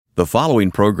The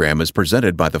following program is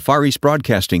presented by the Far East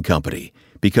Broadcasting Company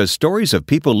because stories of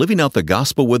people living out the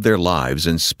gospel with their lives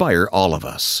inspire all of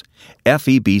us.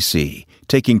 FEBC,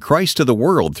 taking Christ to the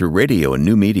world through radio and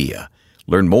new media.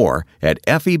 Learn more at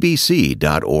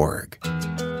febc.org.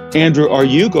 Andrew, are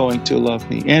you going to love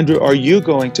me? Andrew, are you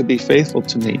going to be faithful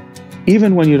to me,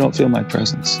 even when you don't feel my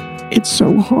presence? It's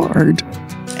so hard,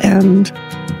 and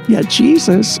yet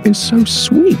Jesus is so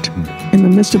sweet in the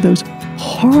midst of those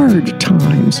hard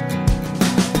times.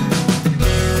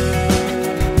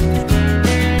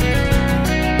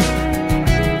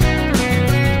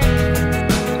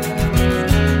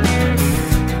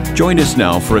 Join us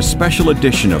now for a special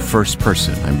edition of First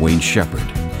Person. I'm Wayne Shepherd.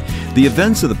 The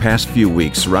events of the past few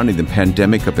weeks surrounding the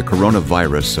pandemic of the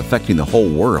coronavirus affecting the whole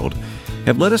world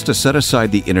have led us to set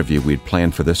aside the interview we'd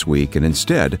planned for this week and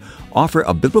instead offer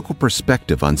a biblical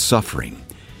perspective on suffering.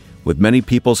 With many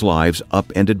people's lives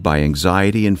upended by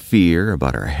anxiety and fear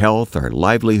about our health, our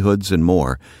livelihoods, and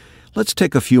more, let's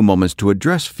take a few moments to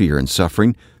address fear and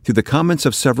suffering through the comments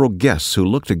of several guests who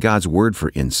look to God's Word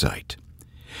for insight.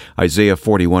 Isaiah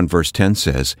 41 verse 10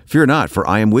 says, "Fear not, for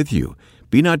I am with you.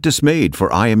 Be not dismayed,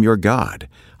 for I am your God.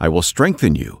 I will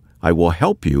strengthen you. I will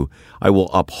help you. I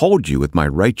will uphold you with my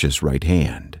righteous right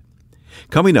hand."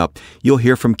 Coming up, you'll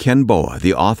hear from Ken Boa,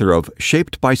 the author of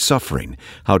Shaped by Suffering,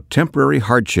 How Temporary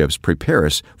Hardships Prepare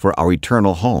Us for Our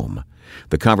Eternal Home.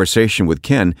 The conversation with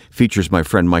Ken features my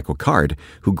friend Michael Card,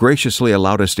 who graciously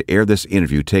allowed us to air this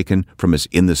interview taken from his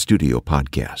In the Studio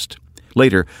podcast.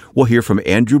 Later, we'll hear from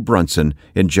Andrew Brunson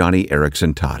and Joni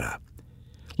Tada.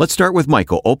 Let's start with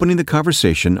Michael opening the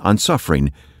conversation on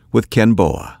suffering with Ken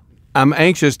Boa. I'm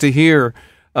anxious to hear,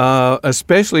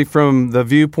 especially from the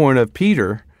viewpoint of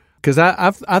Peter, because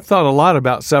I've thought a lot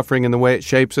about suffering and the way it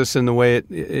shapes us and the way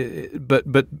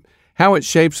but how it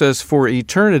shapes us for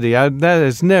eternity. That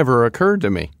has never occurred to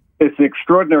me. It's an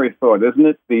extraordinary thought, isn't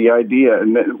it? The idea,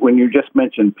 and when you just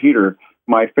mentioned Peter,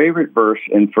 my favorite verse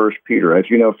in First Peter,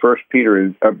 as you know, First Peter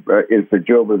is the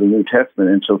Job of the New Testament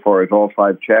insofar as all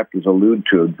 5 chapters allude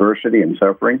to adversity and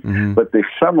suffering. Mm-hmm. But the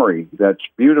summary that's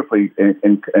beautifully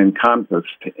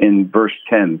encompassed in verse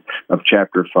 10 of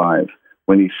chapter 5,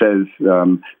 when he says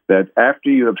that after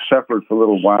you have suffered for a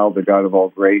little while, the God of all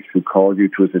grace, who called you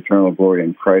to his eternal glory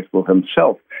in Christ, will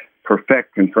himself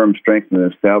perfect, confirm, strengthen,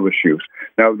 and establish you.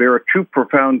 Now, there are 2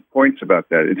 profound points about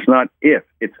that. It's not if,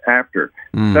 it's after.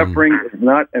 Suffering is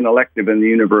not an elective in the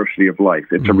University of Life.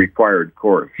 It's a required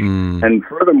course. And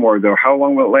furthermore, though, how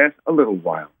long will it last? A little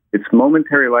while. It's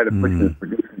momentary light affliction is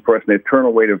producing for us an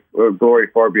eternal weight of glory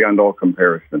far beyond all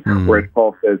comparison. Whereas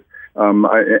Paul says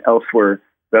elsewhere,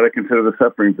 that I consider the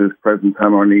sufferings of this present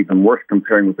time are even worse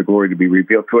comparing with the glory to be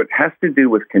revealed. So it has to do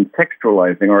with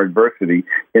contextualizing our adversity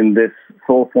in this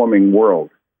soul-forming world.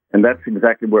 And that's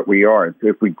exactly what we are. So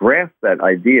if we grasp that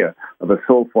idea of a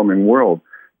soul-forming world,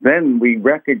 then we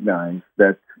recognize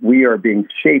that we are being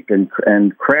shaped and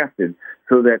crafted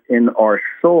so that in our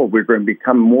soul we're going to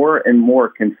become more and more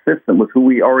consistent with who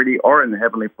we already are in the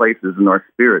heavenly places in our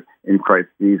spirit in Christ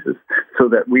Jesus, so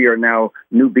that we are now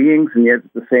new beings, and yet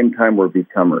at the same time we're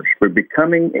becomers. We're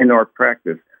becoming in our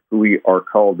practice who we are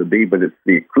called to be, but it's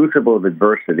the crucible of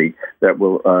adversity that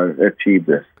will achieve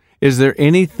this. Is there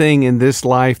anything in this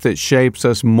life that shapes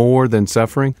us more than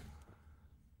suffering?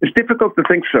 It's difficult to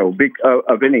think so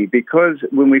of any, because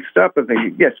when we stop and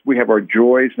think, yes, we have our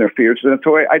joys and our fears, and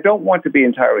so I don't want to be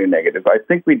entirely negative. I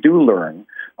think we do learn,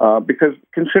 because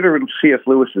consider C.S.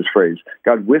 Lewis's phrase,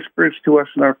 God whispers to us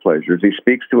in our pleasures, he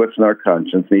speaks to us in our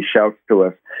conscience, and he shouts to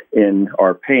us in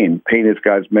our pain. Pain is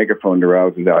God's megaphone to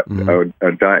rouse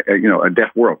a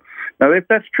deaf world. Now, if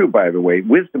that's true, by the way,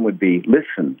 wisdom would be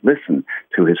listen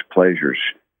to his pleasures.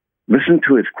 Listen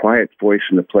to his quiet voice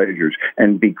in the pleasures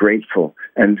and be grateful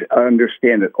and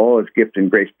understand that all is gift and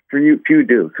grace. Few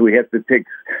do, so we have to take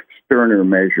sterner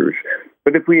measures.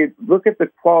 But if we look at the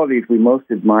qualities we most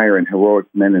admire in heroic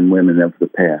men and women of the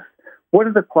past, what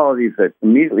are the qualities that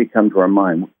immediately come to our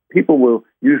mind? People will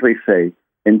usually say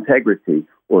integrity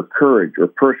or courage or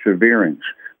perseverance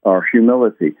or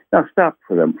humility. Now stop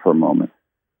for them for a moment.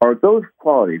 Are those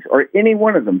qualities, are any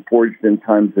one of them forged in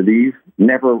times of ease?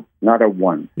 Never, not a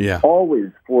one. Yeah. Always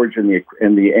forged in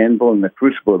the anvil and the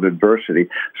crucible of adversity,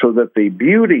 so that the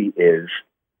beauty is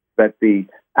that the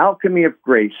alchemy of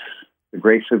grace, the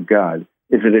grace of God,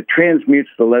 is that it transmutes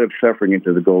the lead of suffering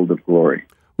into the gold of glory.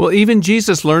 Well, even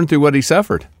Jesus learned through what he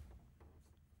suffered.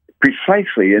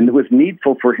 Precisely, and it was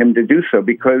needful for him to do so,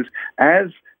 because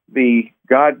as the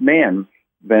God-man,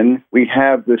 then we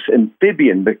have this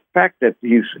amphibian, the fact that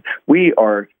we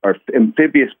are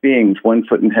amphibious beings, 1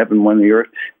 foot in heaven, 1 in the earth,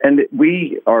 and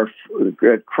we are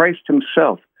Christ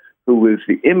himself who is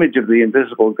the image of the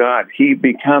invisible God, he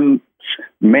becomes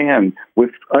man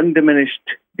with undiminished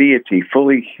deity,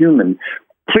 fully human.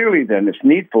 Clearly, then, it's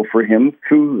needful for him,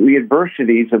 through the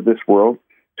adversities of this world,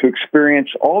 to experience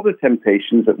all the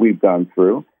temptations that we've gone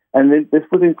through, and then this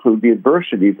would include the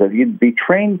adversities that he'd be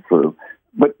trained through,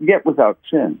 but yet without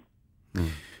sin.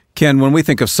 Ken, when we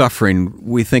think of suffering,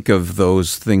 we think of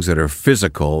those things that are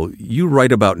physical. You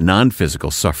write about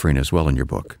non-physical suffering as well in your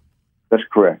book. That's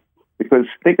correct. Because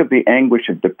think of the anguish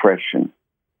of depression.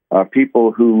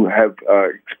 People who have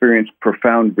experienced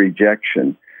profound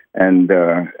rejection and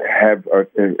have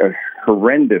a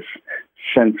horrendous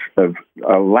sense of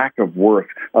a lack of worth,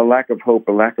 a lack of hope,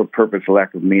 a lack of purpose, a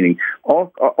lack of meaning.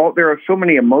 There are so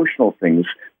many emotional things.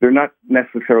 They're not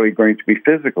necessarily going to be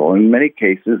physical. In many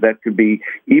cases, that could be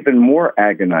even more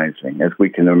agonizing, as we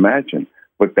can imagine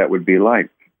what that would be like.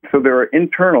 So there are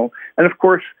internal, and of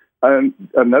course,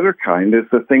 another kind is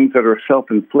the things that are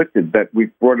self-inflicted that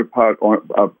we've brought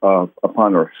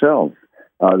upon ourselves.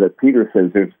 That Peter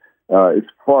says it's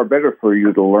far better for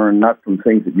you to learn not from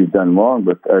things that you've done wrong,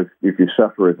 but if you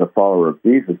suffer as a follower of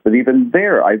Jesus. But even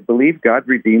there, I believe God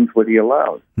redeems what he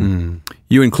allows.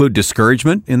 You include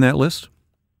discouragement in that list?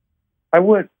 I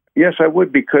would. Yes, I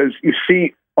would, because you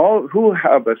see, who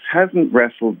of us hasn't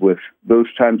wrestled with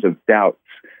those times of doubts,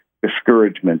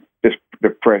 discouragement,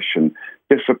 depression,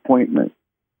 disappointment?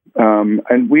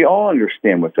 And we all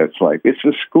understand what that's like. It's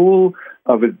a school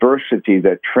of adversity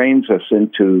that trains us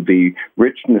into the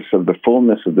richness of the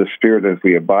fullness of the Spirit as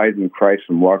we abide in Christ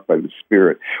and walk by the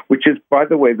Spirit, which is, by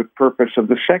the way, the purpose of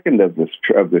the second of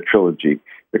the trilogy.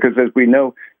 Because as we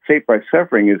know, Saved by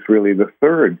Suffering is really the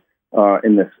third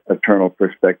in this eternal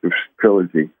perspective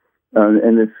trilogy.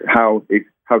 And it's how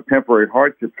temporary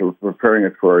hardships are preparing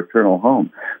us for our eternal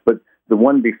home. But the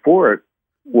one before it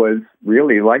was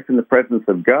really life in the presence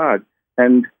of God,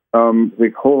 and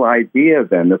the whole idea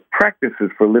then of practices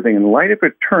for living in light of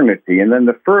eternity, and then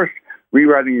the first,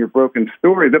 rewriting your broken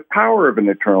story, the power of an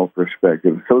eternal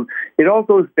perspective. So it all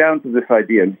goes down to this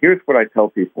idea, and here's what I tell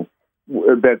people,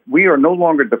 that we are no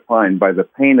longer defined by the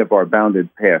pain of our bounded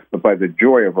past, but by the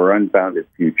joy of our unbounded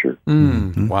future.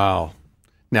 Wow.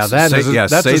 Now that's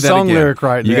a song lyric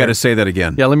right there. You got to say that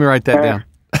again. Yeah, let me write that down.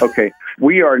 Okay.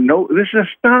 This is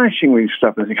astonishing when you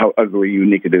stop and think how ugly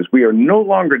unique it is. We are no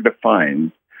longer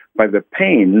defined by the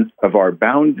pain of our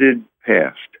bounded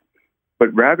past,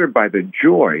 but rather by the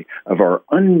joy of our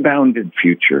unbounded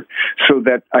future. So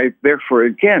that therefore,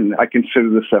 again, I consider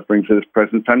the sufferings of this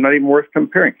present time not even worth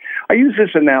comparing. I use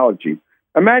this analogy.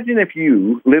 Imagine if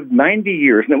you lived 90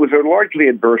 years and it was a largely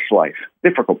adverse life,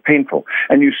 difficult, painful,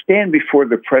 and you stand before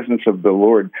the presence of the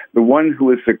Lord, the one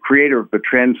who is the creator of the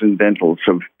transcendentals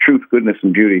of truth, goodness,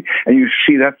 and beauty, and you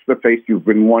see that's the face you've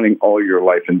been wanting all your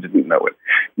life and didn't know it.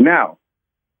 Now,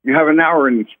 you have an hour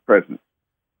in his presence.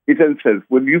 He then says,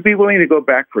 would you be willing to go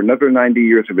back for another 90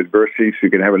 years of adversity so you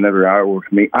can have another hour with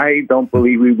me? I don't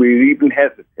believe we would even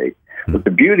hesitate. But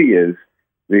the beauty is,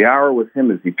 the hour with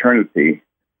him is eternity,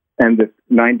 and the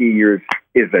 90 years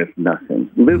is as nothing.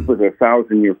 Live with a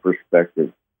 1,000-year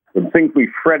perspective. The things we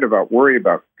fret about, worry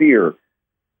about, fear,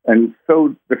 and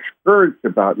so discouraged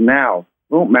about now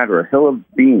won't matter a hill of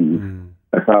beans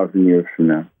 1,000 years from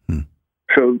now.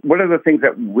 So what are the things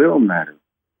that will matter?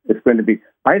 It's going to be,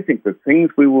 I think the things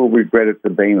we will regret at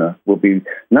the Bema will be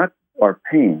not our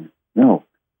pain. No,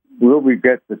 we'll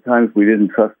regret the times we didn't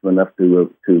trust him enough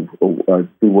to do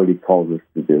what he called us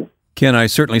to do. Ken, I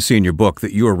certainly see in your book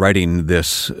that you are writing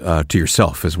this to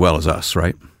yourself as well as us,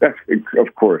 right? That's,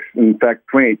 of course. In fact,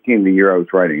 2018, the year I was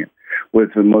writing it, was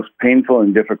the most painful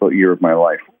and difficult year of my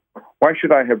life. Why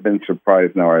should I have been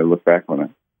surprised now I look back on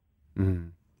it?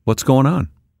 What's going on?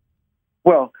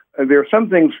 Well, there are some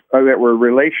things that were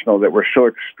relational that were so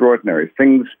extraordinary.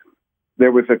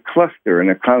 There was a cluster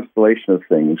and a constellation of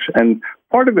things. And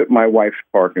part of it, my wife's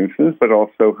Parkinson's, but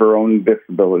also her own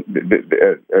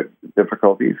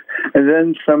difficulties. And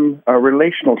then some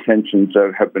relational tensions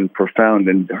that have been profound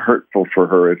and hurtful for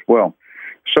her as well.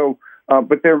 So,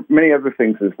 but there are many other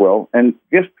things as well. And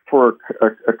just for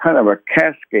a kind of a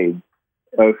cascade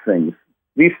of things,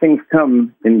 these things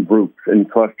come in groups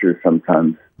and clusters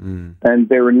sometimes. And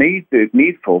they were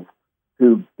needful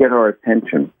to get our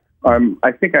attention. I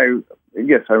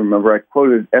remember I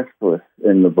quoted Aeschylus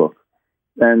in the book.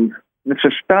 And it's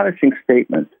an astonishing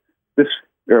statement. This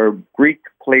Greek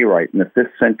playwright in the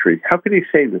 5th century, how could he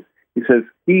say this? He says,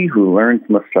 he who learns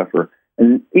must suffer.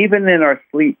 And even in our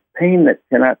sleep, pain that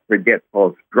cannot forget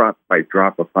falls drop by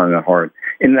drop upon the heart.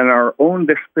 And in our own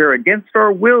despair, against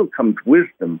our will, comes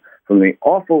wisdom from the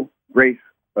awful grace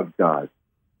of God.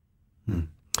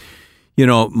 You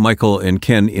know, Michael and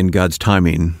Ken, in God's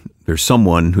timing, there's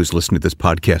someone who's listening to this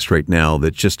podcast right now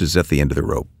that just is at the end of the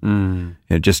rope. And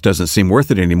it just doesn't seem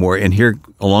worth it anymore. And here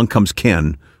along comes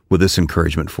Ken with this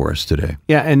encouragement for us today.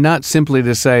 Yeah, and not simply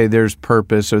to say there's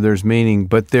purpose or there's meaning,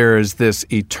 but there is this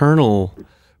eternal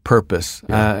purpose.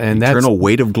 And eternal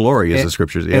weight of glory, as the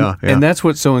scriptures. And that's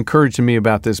what's so encouraging me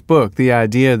about this book, the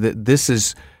idea that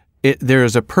there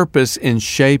is a purpose in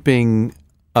shaping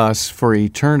us for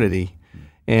eternity.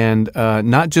 And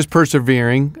not just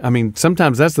persevering. I mean,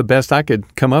 sometimes that's the best I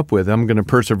could come up with. I'm going to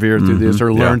persevere through this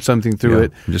or learn something through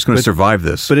it. I'm just going to survive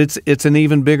this. But it's an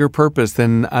even bigger purpose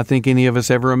than I think any of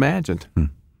us ever imagined.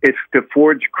 It's to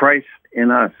forge Christ in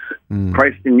us,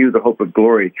 Christ in you, the hope of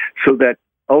glory, so that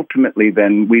ultimately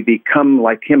then we become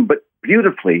like him, but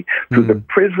beautifully through the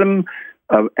prism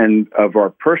of our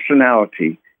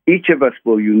personality. Each of us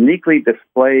will uniquely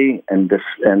display and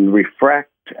refract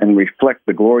and reflect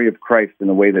the glory of Christ in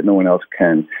a way that no one else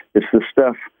can. It's the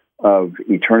stuff of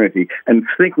eternity. And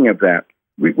thinking of that,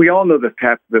 we all know the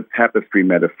tapestry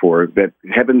metaphor, that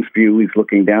heaven's view is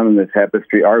looking down on the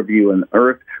tapestry, our view on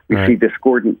earth. We see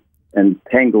discordant and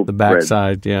tangled the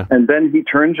backside, threads. And then he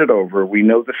turns it over. We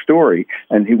know the story,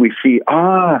 and we see,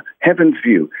 heaven's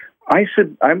view.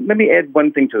 Let me add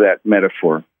one thing to that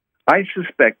metaphor. I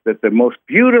suspect that the most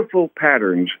beautiful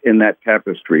patterns in that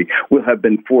tapestry will have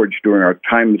been forged during our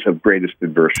times of greatest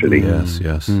adversity.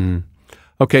 Yes.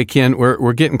 Okay, Ken,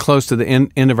 we're getting close to the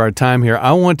end of our time here.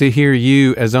 I want to hear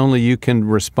you, as only you can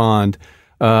respond.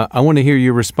 I want to hear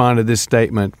you respond to this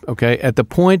statement, okay? At the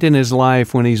point in his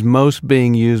life when he's most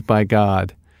being used by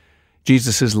God,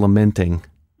 Jesus is lamenting.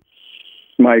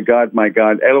 My God,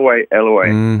 Eloi,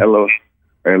 Eloi,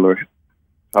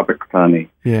 sabachthani.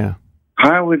 Yeah.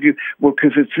 How would you? Well,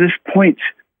 because it's this point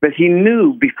that he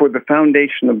knew before the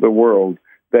foundation of the world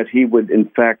that he would, in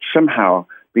fact, somehow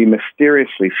be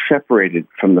mysteriously separated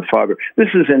from the Father. This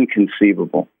is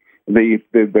inconceivable. The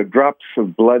drops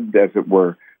of blood, as it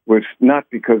were, was not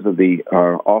because of the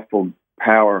awful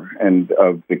power and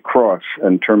of the cross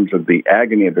in terms of the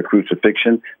agony of the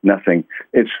crucifixion. Nothing.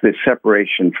 It's the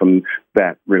separation from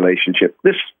that relationship.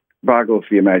 This boggles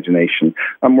the imagination.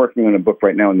 I'm working on a book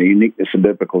right now on the uniqueness of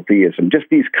biblical theism, just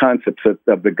these concepts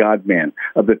of the God-man,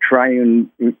 of the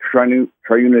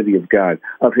triunity of God,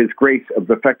 of his grace, of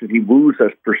the fact that he woos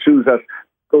us, pursues us,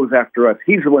 goes after us.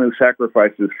 He's the one who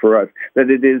sacrifices for us,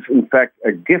 that it is, in fact,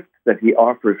 a gift that he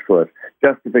offers for us,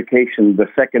 justification, the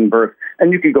second birth,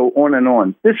 and you could go on and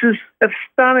on. This is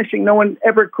astonishing. No one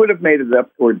ever could have made it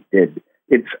up or did.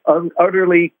 It's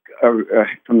utterly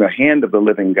from the hand of the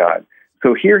living God.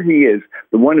 So here he is,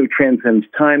 the one who transcends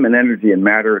time and energy and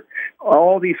matter.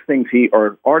 All these things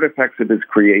are artifacts of his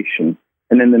creation.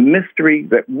 And in the mystery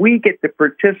that we get to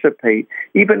participate,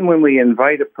 even when we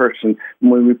invite a person,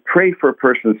 when we pray for a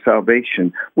person's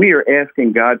salvation, we are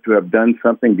asking God to have done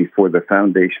something before the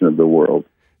foundation of the world.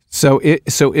 So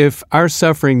if our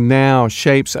suffering now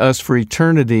shapes us for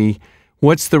eternity,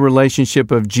 what's the relationship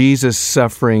of Jesus'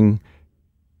 suffering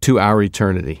to our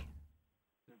eternity?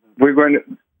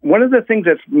 One of the things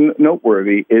that's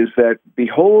noteworthy is that,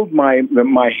 behold my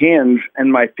hands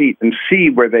and my feet, and see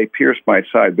where they pierce my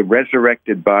side. The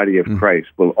resurrected body of Christ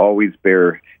will always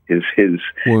bear his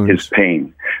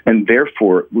pain. And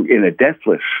therefore, in a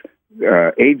deathless,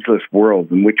 ageless world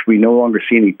in which we no longer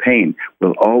see any pain,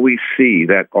 we'll always see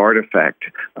that artifact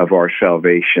of our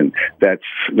salvation, that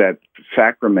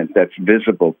sacrament that's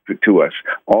visible to us,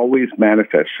 always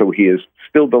manifest. So he is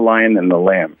still the lion and the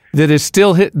lamb. That is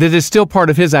still part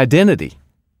of his identity.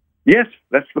 Yes,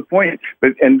 that's the point.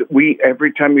 And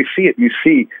every time we see it, you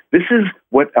see, this is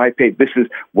what I paid. This is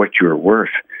what you're worth.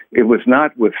 It was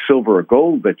not with silver or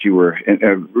gold that you were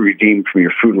redeemed from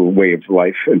your fruitful way of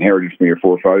life, inherited from your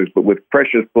forefathers, but with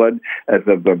precious blood, as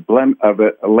of a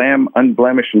lamb,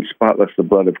 unblemished and spotless, the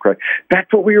blood of Christ.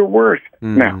 That's what we are worth.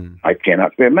 Now, I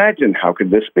cannot imagine how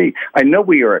could this be. I know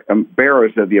we are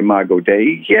bearers of the Imago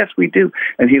Dei. Yes, we do.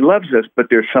 And he loves us, but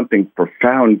there's something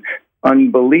profound,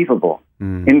 unbelievable,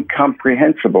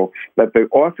 incomprehensible, that the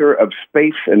author of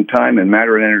space and time and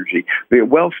matter and energy, the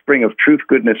wellspring of truth,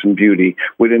 goodness, and beauty,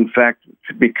 would in fact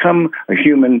become a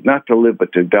human, not to live,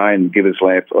 but to die and give his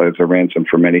life as a ransom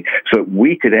for many, so that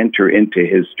we could enter into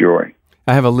his joy.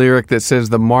 I have a lyric that says,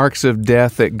 the marks of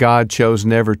death that God chose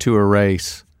never to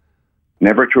erase.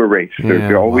 Never to erase.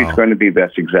 There's always going to be.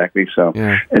 That's exactly so.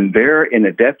 Yeah. And there, in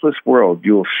a deathless world,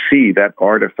 you'll see that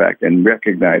artifact and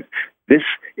recognize this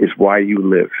is why you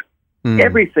live.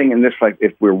 Everything in this life,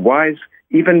 if we're wise,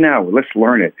 even now, let's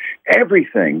learn it.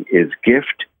 Everything is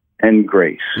gift and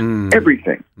grace.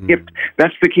 Everything. Gift.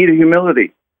 That's the key to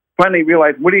humility. Finally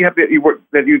realize, what do you have that you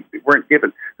weren't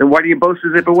given? Then why do you boast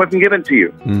as if it wasn't given to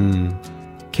you?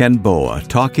 Ken Boa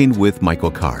talking with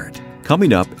Michael Card.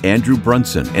 Coming up, Andrew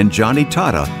Brunson and Joni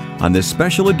Tada on this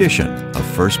special edition of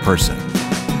First Person.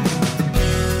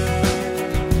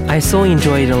 I so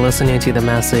enjoyed listening to the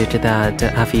message that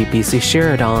FEBC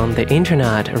shared on the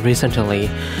internet recently.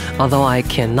 Although I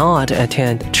cannot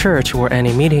attend church or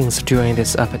any meetings during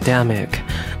this epidemic,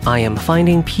 I am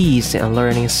finding peace and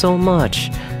learning so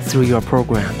much through your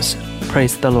programs.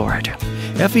 Praise the Lord.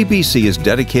 FEBC is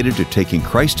dedicated to taking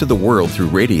Christ to the world through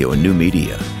radio and new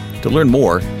media. To learn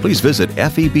more, please visit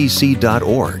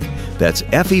febc.org. That's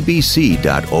febc.org.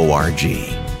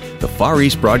 The Far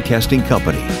East Broadcasting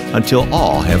Company, until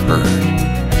all have heard.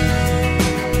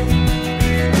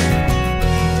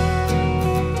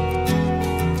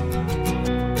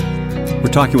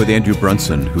 We're talking with Andrew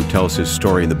Brunson, who tells his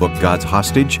story in the book God's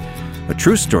Hostage, a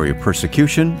true story of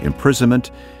persecution, imprisonment,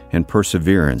 and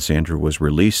perseverance. Andrew was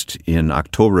released in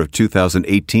October of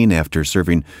 2018 after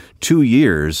serving 2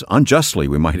 years, unjustly,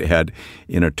 we might add,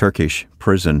 in a Turkish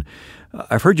prison.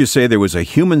 I've heard you say there was a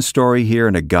human story here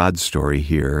and a God story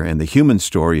here, and the human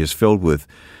story is filled with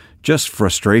just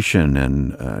frustration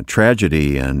and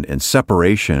tragedy and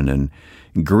separation and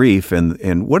grief.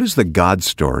 And what is the God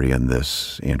story in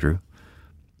this, Andrew?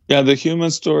 Yeah, the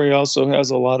human story also has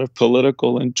a lot of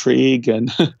political intrigue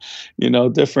and,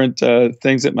 different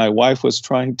things that my wife was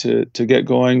trying to get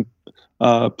going,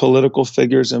 political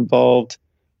figures involved,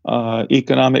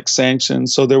 economic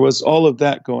sanctions. So there was all of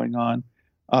that going on.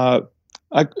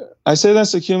 I say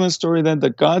that's a human story. Then the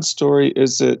God story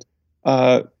is that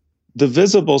the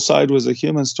visible side was a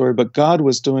human story, but God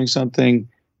was doing something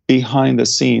behind the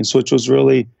scenes, which was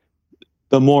really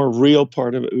the more real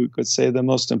part of it, we could say, the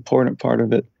most important part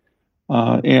of it.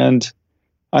 And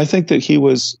I think that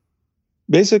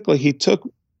he took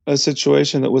a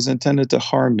situation that was intended to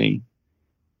harm me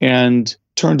and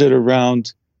turned it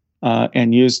around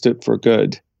and used it for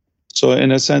good. So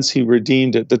in a sense, he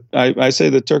redeemed it. I say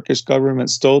the Turkish government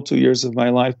stole 2 years of my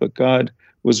life, but God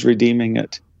was redeeming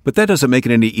it. But that doesn't make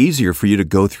it any easier for you to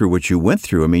go through what you went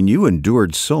through. I mean, you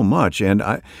endured so much. And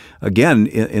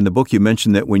in the book, you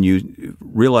mentioned that when you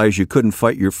realized you couldn't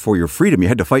fight for your freedom, you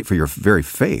had to fight for your very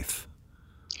faith.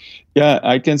 Yeah,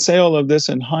 I can say all of this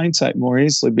in hindsight more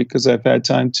easily because I've had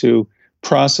time to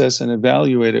process and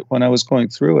evaluate it when I was going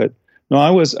through it. No, I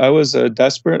was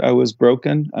desperate. I was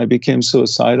broken. I became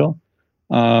suicidal.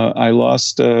 I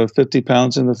lost 50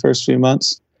 pounds in the first few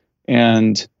months,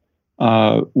 and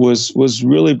was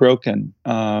really broken.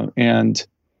 And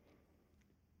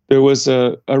there was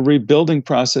a rebuilding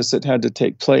process that had to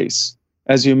take place.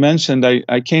 As you mentioned,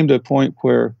 I came to a point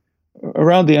where,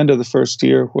 around the end of the first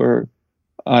year, where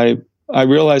I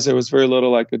realized there was very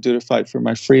little I could do to fight for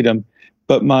my freedom.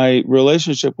 But my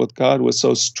relationship with God was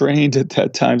so strained at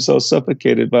that time, so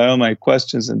suffocated by all my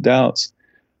questions and doubts,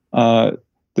 that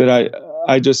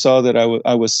I just saw that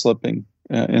I was slipping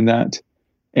in that.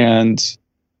 And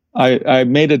I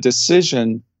made a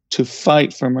decision to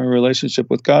fight for my relationship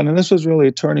with God. And this was really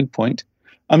a turning point.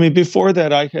 I mean, before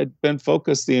that, I had been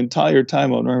focused the entire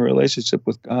time on my relationship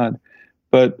with God.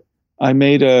 But I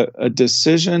made a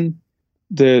decision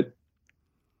that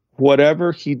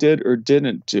whatever he did or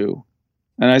didn't do,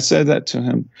 and I said that to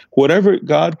him, whatever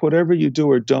you do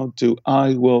or don't do,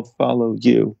 I will follow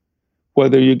you.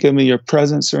 Whether you give me your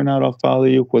presence or not, I'll follow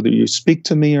you. Whether you speak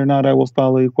to me or not, I will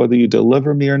follow you. Whether you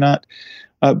deliver me or not.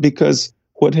 Because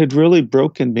what had really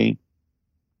broken me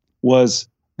was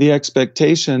the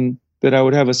expectation that I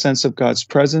would have a sense of God's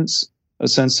presence, a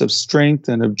sense of strength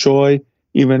and of joy,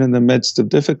 even in the midst of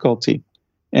difficulty.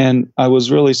 And I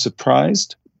was really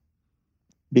surprised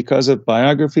because of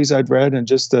biographies I'd read and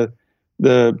just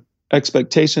the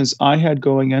expectations I had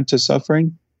going into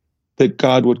suffering, that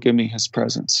God would give me his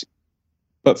presence.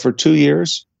 But for 2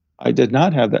 years, I did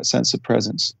not have that sense of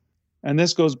presence. And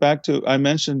this goes back to, I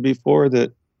mentioned before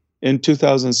that in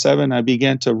 2007, I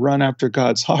began to run after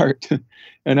God's heart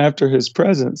and after his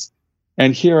presence.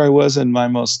 And here I was in my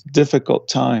most difficult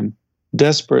time,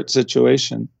 desperate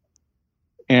situation.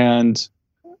 And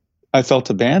I felt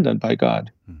abandoned by God.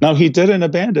 Now, he didn't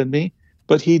abandon me,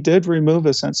 but he did remove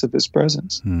a sense of his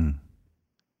presence.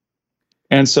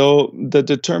 And so the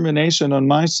determination on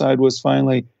my side was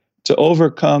finally to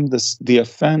overcome the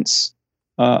offense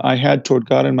I had toward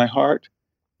God in my heart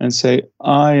and say,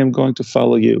 I am going to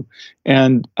follow you.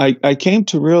 And I came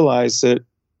to realize that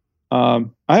I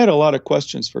had a lot of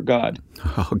questions for God.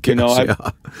 Oh, gosh,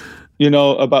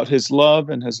 about his love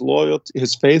and his loyalty,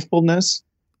 his faithfulness.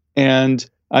 And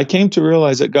I came to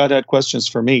realize that God had questions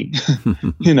for me.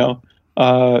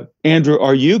 Andrew,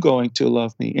 are you going to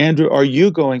love me? Andrew, are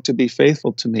you going to be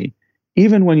faithful to me,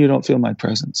 even when you don't feel my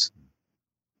presence?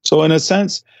 So in a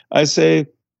sense, I say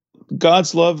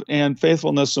God's love and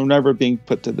faithfulness are never being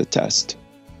put to the test.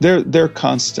 They're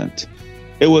constant.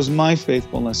 It was my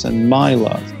faithfulness and my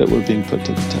love that were being put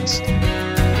to the test.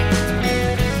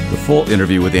 The full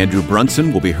interview with Andrew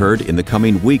Brunson will be heard in the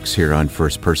coming weeks here on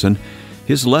First Person.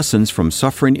 His lessons from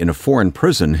suffering in a foreign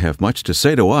prison have much to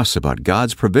say to us about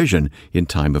God's provision in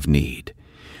time of need.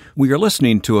 We are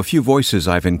listening to a few voices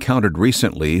I've encountered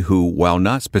recently who, while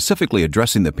not specifically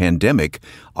addressing the pandemic,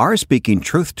 are speaking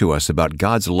truth to us about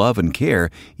God's love and care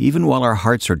even while our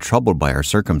hearts are troubled by our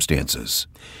circumstances.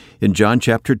 In John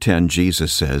chapter 10,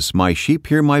 Jesus says, "My sheep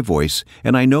hear my voice,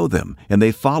 and I know them, and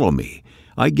they follow me.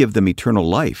 I give them eternal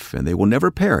life, and they will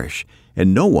never perish,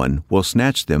 and no one will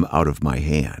snatch them out of my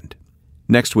hand."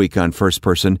 Next week on First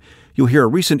Person, you'll hear a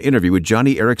recent interview with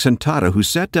Joni Tada, who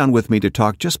sat down with me to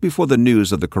talk just before the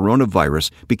news of the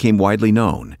coronavirus became widely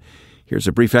known. Here's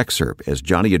a brief excerpt as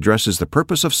Joni addresses the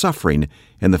purpose of suffering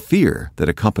and the fear that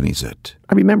accompanies it.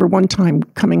 I remember one time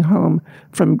coming home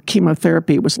from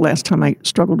chemotherapy. It was the last time I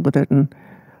struggled with it, and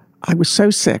I was so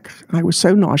sick. I was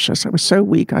so nauseous. I was so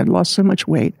weak. I had lost so much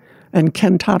weight. And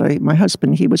Ken Tada, my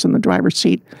husband, he was in the driver's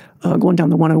seat going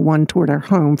down the 101 toward our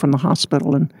home from the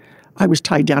hospital, and I was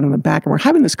tied down in the back. And we're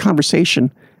having this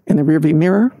conversation in the rearview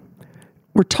mirror.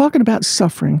 We're talking about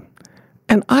suffering.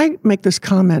 And I make this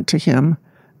comment to him.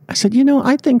 I said,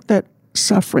 I think that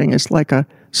suffering is like a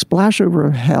splash over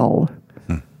of hell.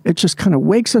 It just kind of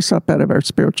wakes us up out of our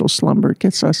spiritual slumber. It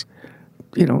gets us,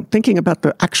 thinking about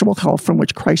the actual hell from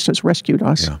which Christ has rescued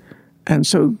us. Yeah. And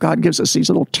so God gives us these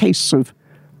little tastes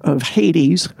of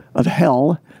Hades, of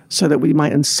hell, so that we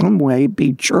might in some way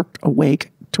be jerked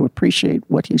awake to appreciate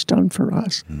what he's done for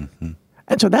us. Mm-hmm.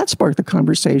 And so that sparked the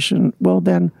conversation. Well,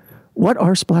 then, what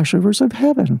are splashovers of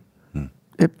heaven?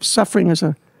 If suffering is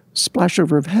a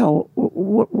splashover of hell,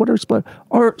 what are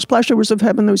splashovers of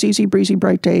heaven? Those easy, breezy,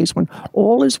 bright days when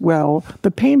all is well,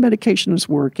 the pain medication is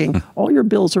working, all your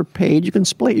bills are paid, you can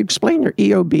explain your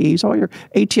EOBs, all your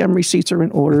ATM receipts are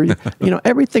in order,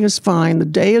 everything is fine, the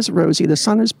day is rosy, the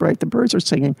sun is bright, the birds are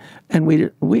singing,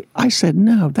 and I said,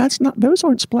 no, those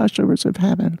aren't splashovers of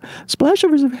heaven.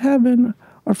 Splashovers of heaven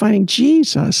are finding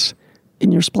Jesus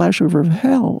in your splashover of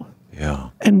hell. Yeah.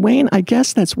 And Wayne, I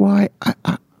guess that's why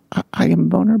I am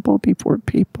vulnerable before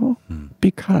people,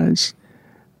 because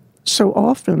so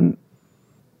often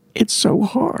it's so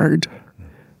hard.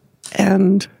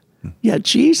 And yet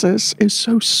Jesus is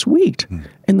so sweet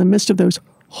in the midst of those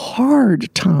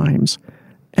hard times.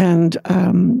 And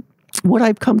what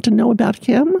I've come to know about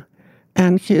him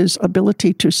and his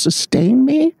ability to sustain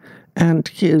me and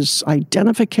his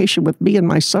identification with me and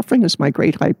my suffering as my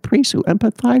great high priest who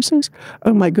empathizes,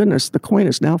 oh my goodness, the coin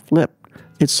is now flipped.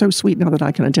 It's so sweet now that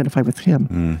I can identify with him.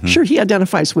 Mm-hmm. Sure, he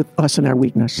identifies with us in our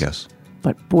weakness. Yes.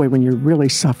 But boy, when you really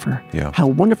suffer, how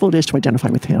wonderful it is to identify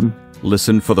with him.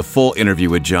 Listen for the full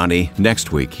interview with Joni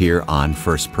next week here on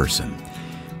First Person.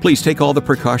 Please take all the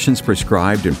precautions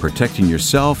prescribed in protecting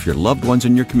yourself, your loved ones,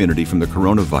 and your community from the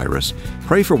coronavirus.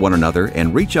 Pray for one another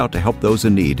and reach out to help those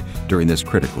in need during this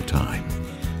critical time.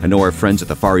 I know our friends at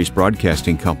the Far East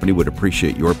Broadcasting Company would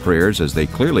appreciate your prayers as they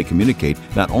clearly communicate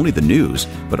not only the news,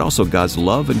 but also God's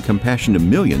love and compassion to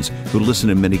millions who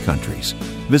listen in many countries.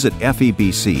 Visit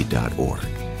FEBC.org.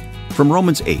 From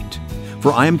Romans 8,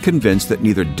 "For I am convinced that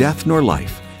neither death nor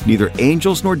life, neither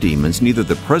angels nor demons, neither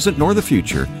the present nor the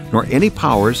future, nor any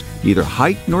powers, neither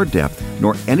height nor depth,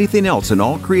 nor anything else in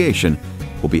all creation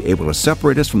will be able to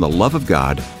separate us from the love of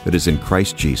God that is in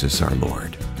Christ Jesus our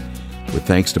Lord." With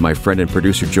thanks to my friend and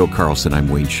producer Joe Carlson, I'm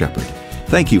Wayne Shepherd.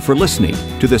 Thank you for listening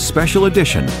to this special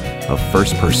edition of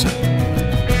First Person.